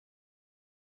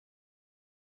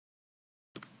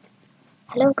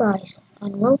Hello guys,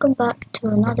 and welcome back to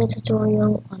another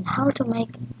tutorial on how to make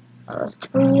a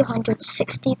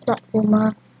 360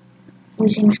 platformer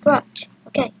using Scratch.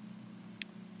 Okay,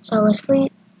 so a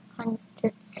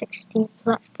 360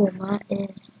 platformer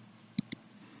is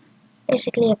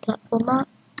basically a platformer,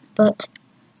 but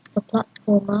the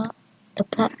platforms,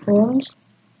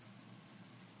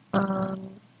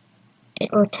 it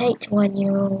rotates when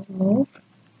you move.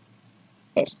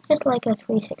 It's just like a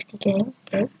 360 game,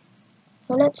 okay?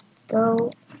 So let's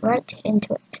go right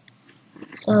into it.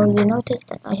 So you notice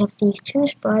that I have these two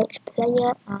sprites,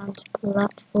 player and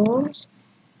platforms.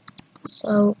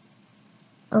 So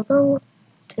I'll go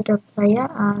to the player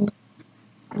and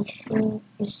you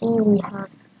see we have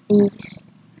these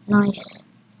nice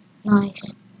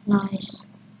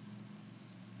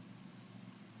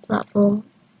platform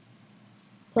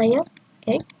player.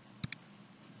 Okay.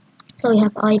 So we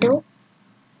have idle.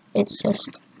 It's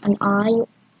just an eye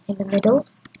in the middle.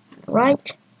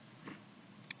 Right,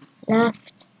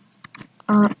 left,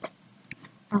 up,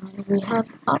 and we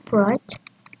have upright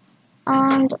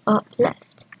and up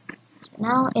left. So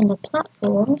now in the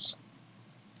platforms,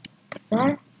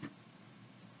 there.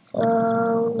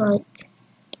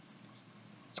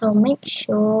 So make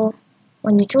sure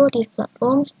when you draw these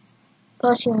platforms,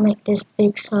 first you make this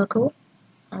big circle,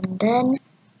 and then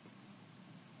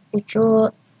you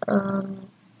draw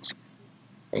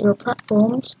your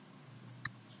platforms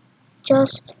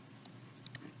just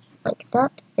like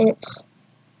that. It's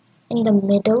in the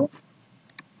middle.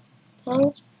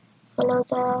 Okay, follow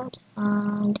that,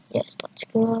 and yes, that's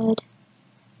good.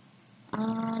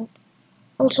 And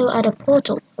also add a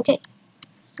portal. Okay,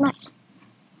 nice.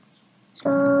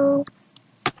 So,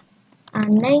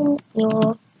 and name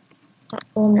your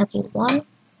platform level 1,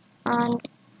 and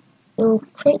you'll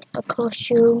create a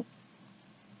costume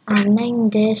and name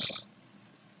this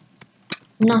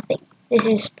nothing. This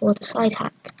is for the side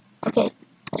hack. Okay,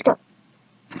 let's go.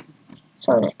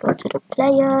 So let's go to the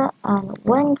player, and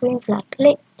when green flag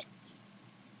clicked,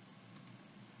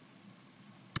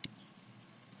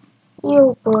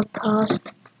 you'll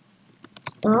broadcast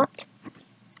start.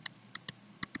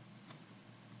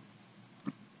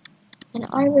 When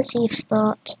I receive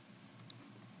start,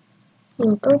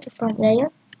 you'll go to front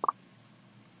layer,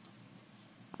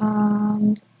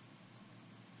 and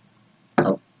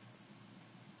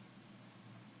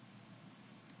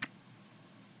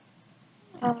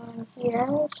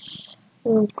yes,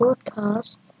 we'll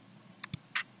broadcast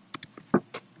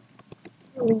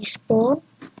respawn.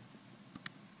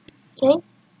 Okay,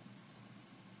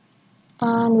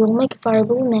 and we'll make a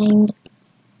variable named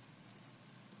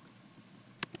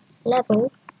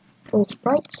level full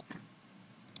sprites.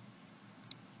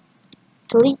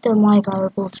 Delete the my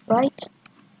variable sprite,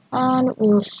 and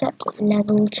we'll set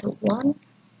level to 1.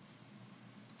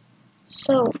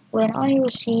 So when I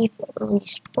receive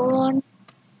respawn,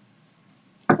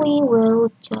 we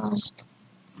will just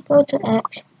go to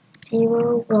x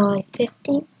 0 y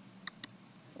 50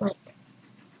 like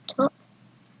top,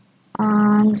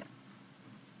 and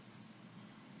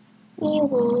we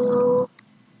will,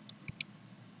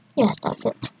 yes, that's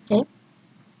it. Okay,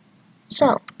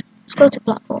 so let's go to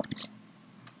platforms.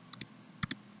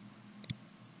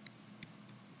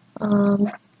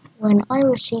 When I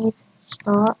receive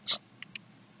start,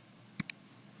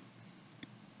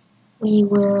 we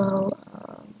will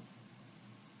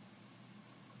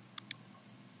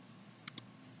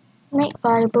make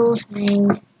variables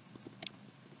named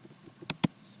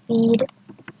speed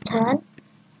turn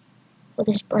for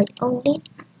the sprite only,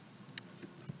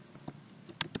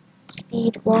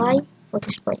 speed y for the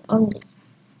sprite only.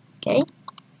 Okay,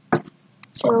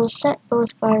 so set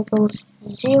both variables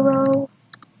 0,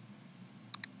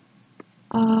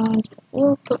 and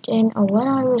we'll put in a when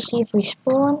I receive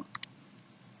respawn,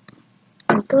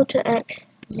 and go to x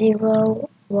 0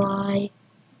 y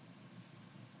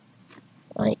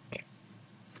like,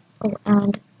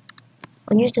 and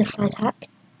I'll use the size hack.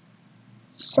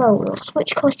 So we'll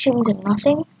switch costume to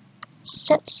nothing,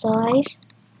 set size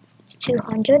to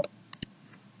 200,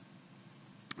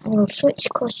 and we'll switch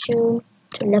costume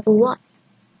to level 1,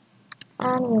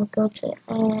 and we'll go to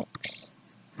x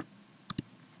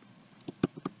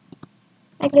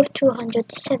negative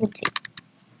 270.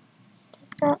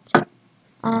 That,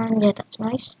 and yeah, that's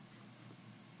nice.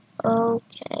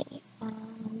 Okay,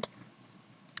 and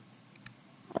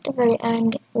at the very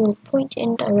end we'll point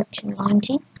in direction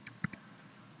 90.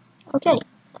 Okay,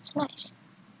 that's nice.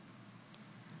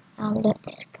 Now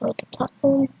let's go to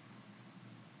platform.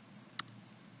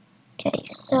 Okay,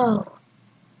 so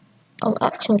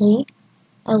actually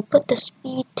I'll put the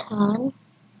speed turn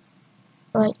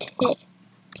right here.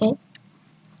 Okay,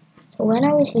 so So when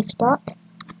I receive start,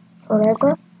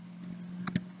 forever,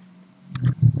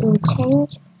 you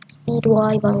change speed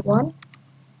y by 1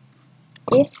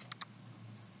 if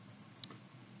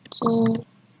key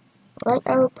right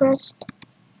arrow pressed,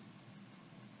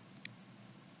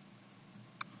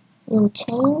 you'll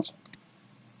change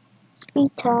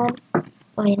speed turn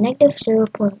by negative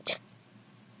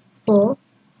 0.4,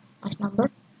 nice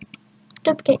number,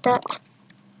 duplicate that,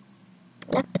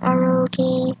 left arrow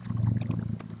key,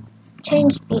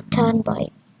 change speed turn by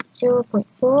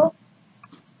 0.4,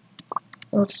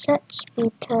 you'll set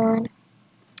speed turn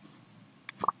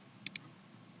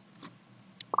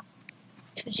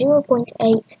to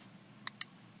 0.8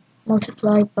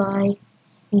 multiplied by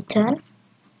speed turn,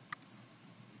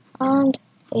 and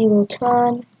you will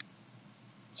turn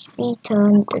speed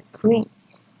turn degrees.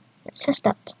 Let's test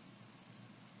that.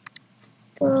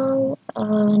 Go,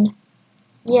 and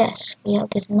yes, we have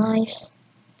this nice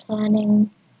turning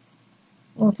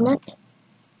movement.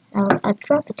 Now add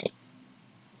gravity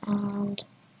and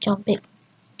jumping.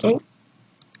 Okay.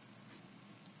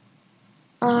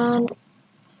 And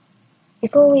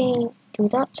before we do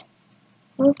that,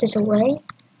 move this away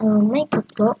and we'll make a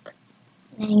block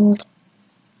named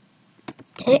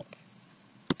tick.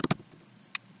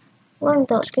 Run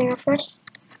dot screen refresh.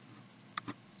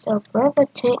 So forever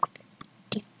tick,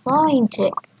 define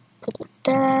tick, put it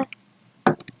there.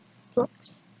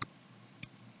 Blocks.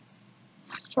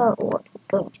 So what we're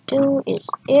going to do is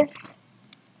if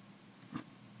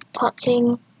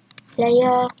touching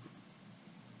player,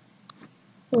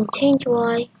 we'll change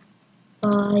y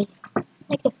by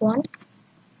 -1.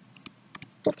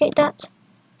 Duplicate that.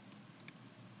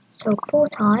 So 4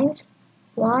 times.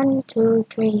 1, 2,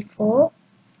 3, 4.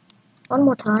 One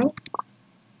more time.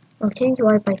 We'll change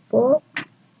y by 4.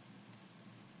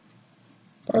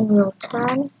 Then we'll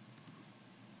turn.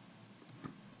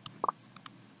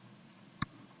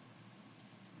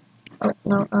 Oh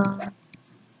no,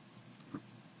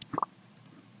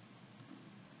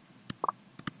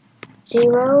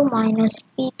 0 minus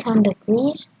speed turn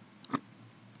degrees,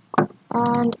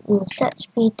 and we'll set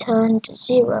speed turn to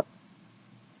 0.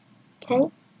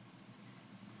 Okay,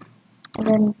 and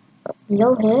then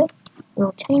below here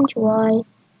we'll change y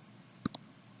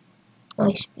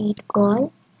by speed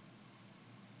y.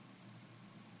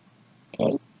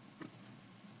 Okay,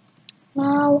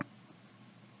 now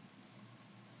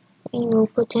we will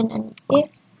put in an if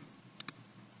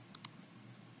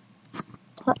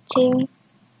touching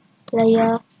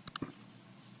player,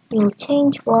 we'll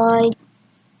change y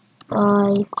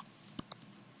by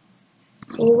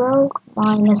 0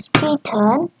 minus speed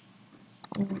turn,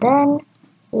 and then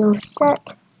we'll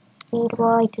set speed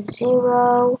y to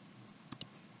 0,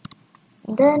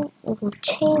 and then we will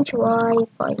change y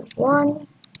by 1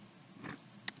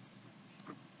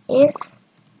 if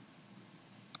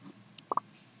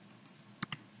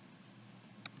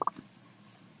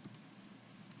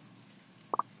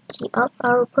key up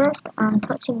arrow pressed and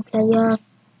touching player,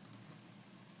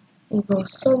 we will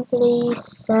simply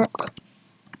set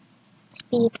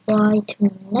speed y to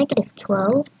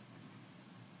 -12,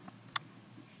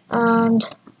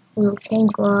 and we'll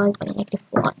change y by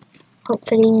 -1.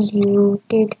 Hopefully you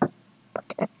did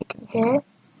put everything here.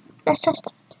 Let's test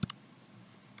that.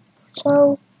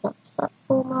 So,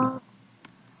 platformer,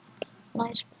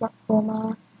 nice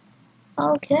platformer.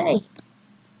 Okay.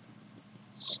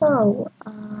 So,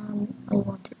 I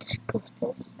want to discuss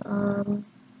this.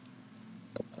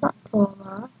 The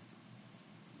platformer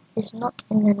is not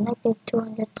in the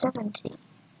 -270.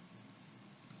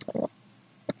 So let's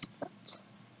fix that.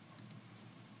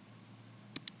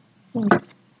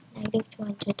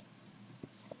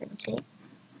 -270.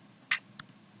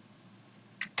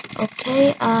 Okay,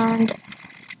 and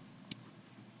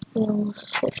we'll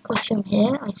switch costume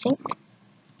here, I think.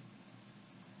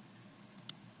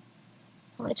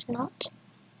 No, it's not.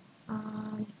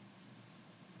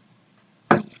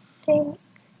 I think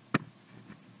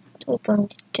what we're going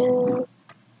to do,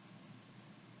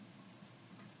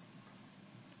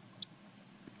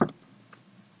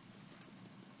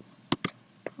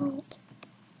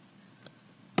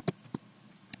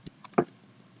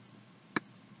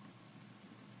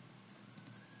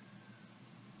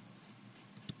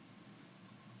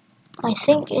 I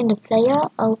think in the player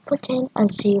I'll put in a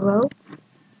 0.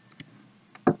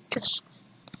 Just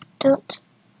do it.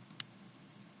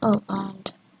 Oh,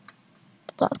 and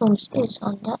the platforms is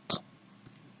on that.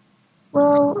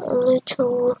 Well, a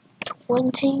little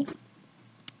 20.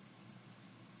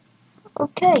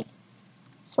 Okay,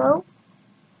 so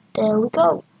there we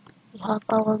go. We have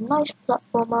our nice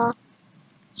platformer.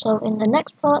 So in the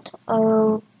next part,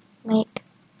 I'll make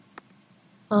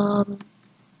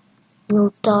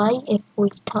die if we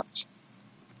touch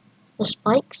the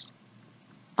spikes,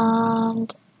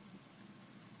 and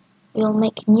we'll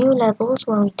make new levels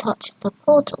when we touch the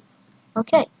portal.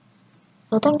 Okay,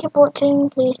 so thank you for watching.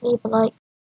 Please leave a like,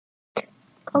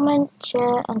 comment,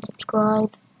 share and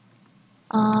subscribe,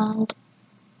 and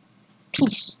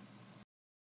peace.